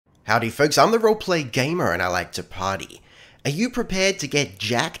Howdy folks, I'm the Roleplay Gamer and I like to party. Are you prepared to get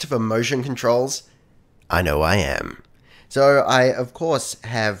jacked for motion controls? I know I am. So I, of course,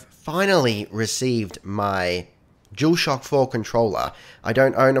 have finally received my DualShock 4 controller. I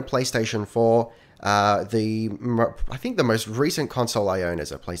don't own a PlayStation 4. I think the most recent console I own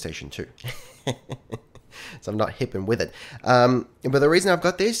is a PlayStation 2. So I'm not hip and with it. But the reason I've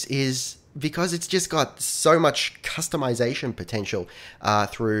got this is because it's just got so much customization potential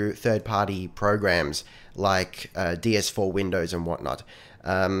through third-party programs like DS4 Windows and whatnot.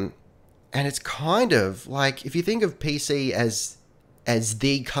 And it's kind of like, if you think of PC as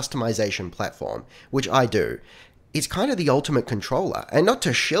the customization platform, which I do, it's kind of the ultimate controller. And not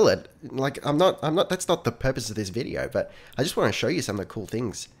to shill it, like I'm not that's not the purpose of this video, but I just want to show you some of the cool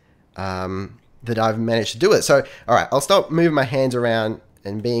things that I've managed to do it. So, all right, I'll stop moving my hands around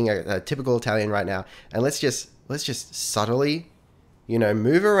and being a typical Italian right now, and let's just subtly,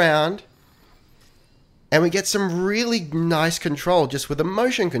 move around, and we get some really nice control just with the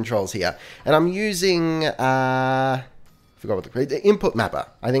motion controls here. And I'm using I forgot what the InputMapper.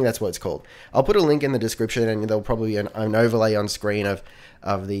 I think that's what it's called. I'll put a link in the description, and there'll probably be an overlay on screen of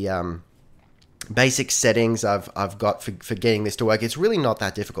the basic settings I've got for getting this to work. It's really not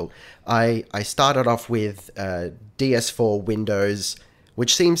that difficult. I started off with DS4 Windows,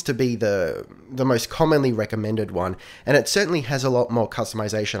 which seems to be the most commonly recommended one, and it certainly has a lot more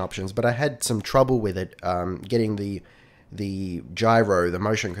customization options, but I had some trouble with it getting the gyro, the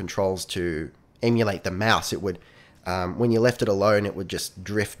motion controls, to emulate the mouse. It would, when you left it alone, it would just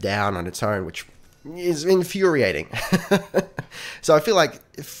drift down on its own, which is infuriating. So I feel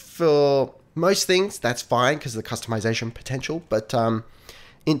like for most things, that's fine because of the customization potential, but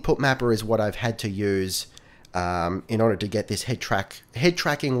InputMapper is what I've had to use in order to get this head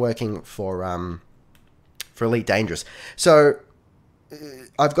tracking working for Elite Dangerous. So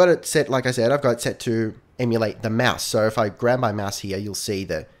I've got it set, like I said, I've got it set to emulate the mouse. So if I grab my mouse here, you'll see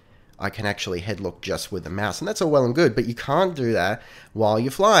that I can actually head look just with the mouse, and that's all well and good, but you can't do that while you're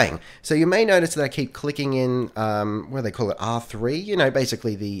flying. So you may notice that I keep clicking in, what do they call it, R3,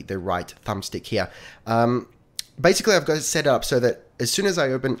 basically the right thumbstick here. Basically I've got it set up so that as soon as I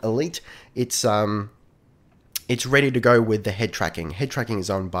open Elite, it's ready to go with the head tracking. Head tracking is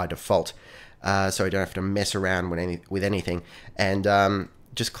on by default, so I don't have to mess around with anything. And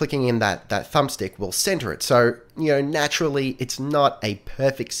just clicking in that thumbstick will center it. So, naturally, it's not a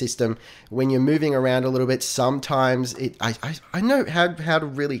perfect system. When you're moving around a little bit, sometimes I know how to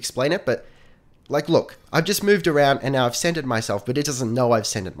really explain it, but like, look, I've just moved around and now I've centered myself, but it doesn't know I've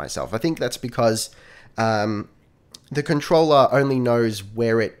centered myself. I think that's because the controller only knows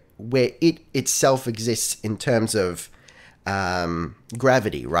where it itself exists in terms of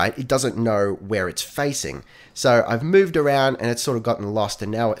gravity, right? It doesn't know where it's facing. So I've moved around and it's sort of gotten lost,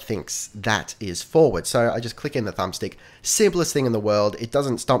 and now it thinks that is forward. So I just click in the thumbstick. Simplest thing in the world. It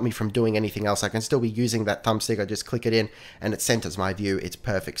doesn't stop me from doing anything else. I can still be using that thumbstick. I just click it in and it centers my view. It's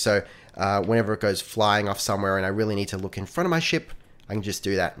perfect. So whenever it goes flying off somewhere and I really need to look in front of my ship, I can just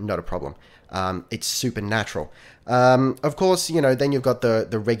do that. Not a problem. It's super natural. Of course, then you've got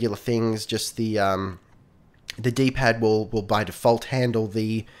the regular things. Just the D-pad will by default handle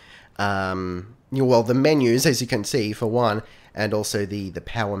the the menus, as you can see, for one, and also the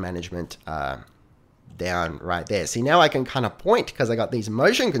power management down right there. See, now I can kind of point because I got these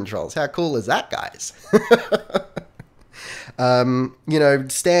motion controls. How cool is that, guys?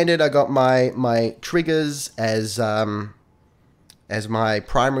 Standard, I got my triggers as my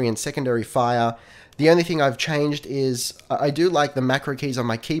primary and secondary fire. The only thing I've changed is I do like the macro keys on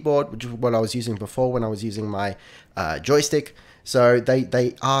my keyboard, which is what I was using before when I was using my joystick. So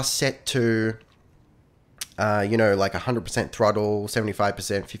they are set to, like 100% throttle, 75%,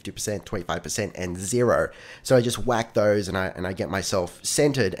 50%, 25%, and 0. So I just whack those and I get myself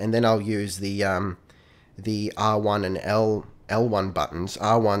centered, and then I'll use the R1 and L1 buttons.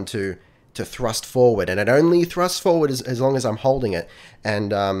 R1 to thrust forward, and it only thrusts forward as long as I'm holding it,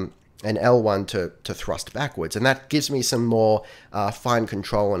 and L1 to thrust backwards, and that gives me some more fine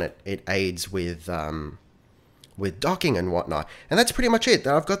control, and it aids with docking and whatnot. And that's pretty much it.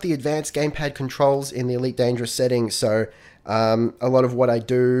 I've got the advanced gamepad controls in the Elite Dangerous settings, so a lot of what I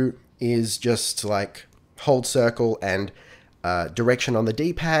do is just like hold circle and direction on the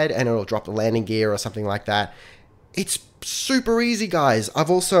D-pad, and it'll drop the landing gear or something like that. It's super easy, guys. I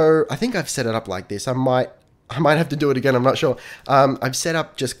think I've set it up like this. I might have to do it again. I'm not sure. I've set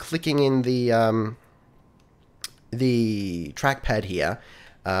up just clicking in the trackpad here.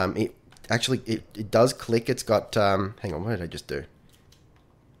 It does click. It's got, hang on, what did I just do?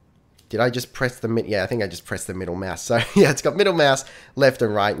 Did I just press the mid? Yeah, I think I just pressed the middle mouse. So yeah, it's got middle mouse, left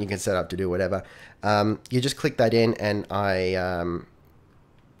and right, and you can set up to do whatever. You just click that in, and I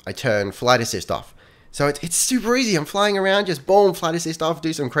turn flight assist off. So it's super easy. I'm flying around, just boom, flight assist off,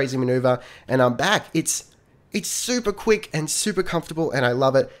 do some crazy maneuver, and I'm back. It's super quick and super comfortable, and I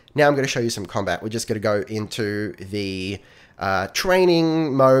love it. Now I'm going to show you some combat. We're just going to go into the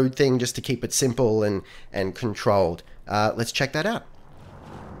training mode thing just to keep it simple and controlled. Let's check that out.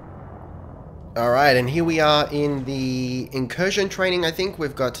 Alright, and here we are in the incursion training. I think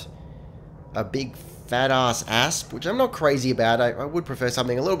we've got a big fat ass asp, which I'm not crazy about. I would prefer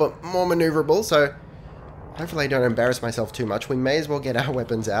something a little bit more maneuverable, so hopefully I don't embarrass myself too much. We may as well get our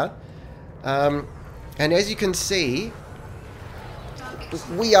weapons out. And as you can see,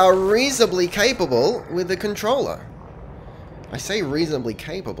 we are reasonably capable with the controller. I say reasonably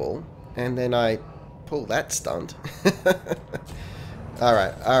capable, and then I pull that stunt.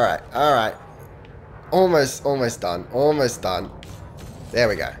 Alright, alright, alright. Almost done. Almost done. There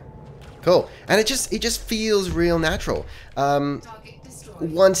we go. Cool. And it just feels real natural.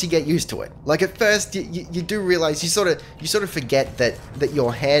 Once you get used to it. Like at first you do realize you sort of forget that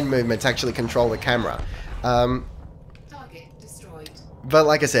your hand movements actually control the camera. Target destroyed. But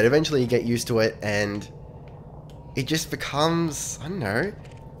like I said, eventually you get used to it, and it just becomes, I don't know,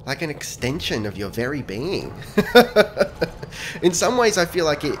 like an extension of your very being. In some ways I feel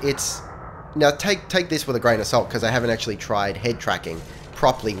like it's... Now take this with a grain of salt, because I haven't actually tried head tracking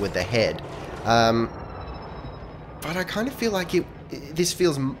properly with the head. But I kind of feel like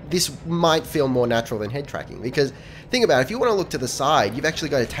this might feel more natural than head tracking, because think about it, if you want to look to the side, you've actually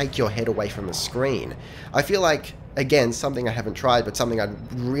got to take your head away from the screen. I feel like, again, something I haven't tried, but something I'd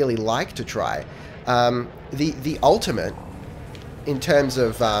really like to try. The ultimate in terms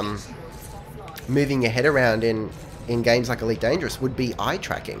of moving your head around in games like Elite Dangerous would be eye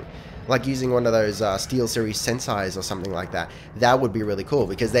tracking. Like using one of those SteelSeries Sensei's or something like that. That would be really cool,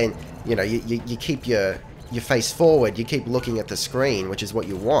 because then, you know, you keep your face forward, you keep looking at the screen, which is what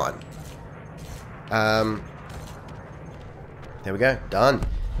you want. There we go, done.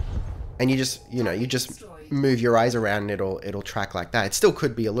 And you just, you know, you just move your eyes around and it'll track like that. It still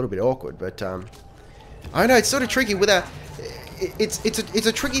could be a little bit awkward, but I don't know, it's sort of tricky without... It's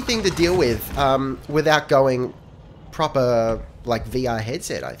a tricky thing to deal with without going proper, like, VR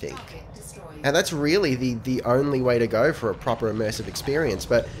headset, I think. And that's really the only way to go for a proper immersive experience.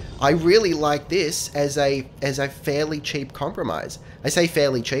 But I really like this as a fairly cheap compromise. I say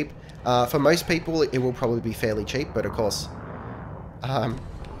fairly cheap. For most people, it will probably be fairly cheap, but of course,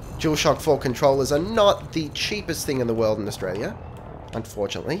 DualShock 4 controllers are not the cheapest thing in the world in Australia,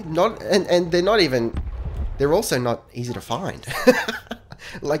 unfortunately. And they're not even... They're also not easy to find.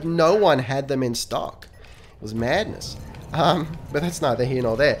 Like, no one had them in stock. It was madness. But that's neither here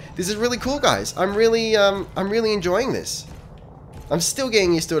nor there. This is really cool, guys. I'm really enjoying this. I'm still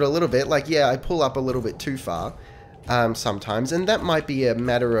getting used to it a little bit. Like, yeah, I pull up a little bit too far sometimes, and that might be a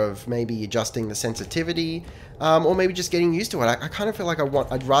matter of maybe adjusting the sensitivity, or maybe just getting used to it. I kind of feel like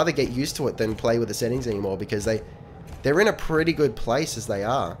I'd rather get used to it than play with the settings anymore, because they're in a pretty good place as they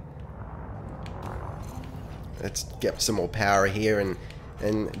are. Let's get some more power here and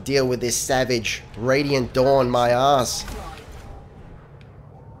deal with this savage Radiant Dawn, my ass.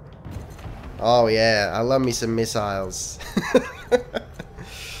 Oh yeah, I love me some missiles.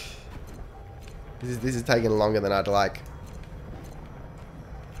 This is taking longer than I'd like.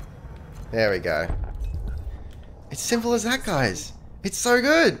 There we go. It's simple as that, guys. It's so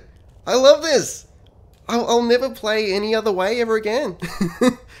good. I love this. I'll never play any other way ever again.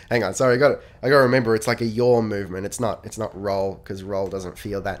 Hang on, sorry, I gotta remember it's like a yaw movement. It's not roll, because roll doesn't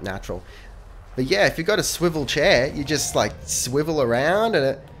feel that natural. But yeah, if you've got a swivel chair, you just like swivel around,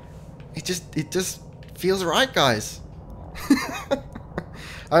 and it just feels right, guys.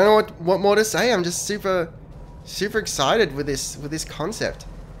 I don't know what more to say. I'm just super excited with this concept.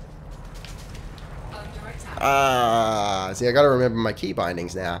 See, I gotta remember my key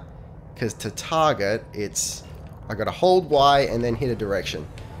bindings now, because to target, I gotta hold Y and then hit a direction.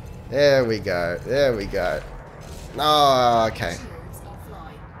 There we go. There we go. Oh, okay.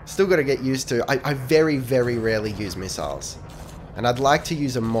 Still got to get used to... I very, very rarely use missiles. And I'd like to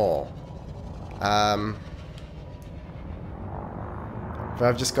use them more. But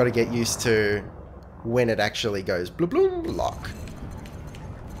I've just got to get used to when it actually goes bloom bloom lock.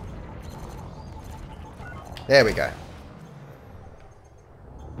 There we go.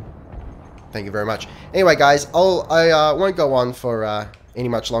 Thank you very much. Anyway, guys, I won't go on for any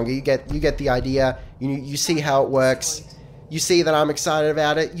much longer. You get the idea. You see how it works. You see that I'm excited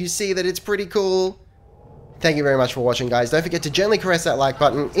about it. You see that it's pretty cool. Thank you very much for watching, guys. Don't forget to gently caress that like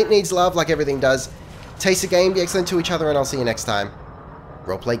button. It needs love like everything does. Taste the game, be excellent to each other, and I'll see you next time.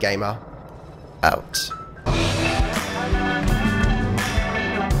 Roleplay Gamer, out.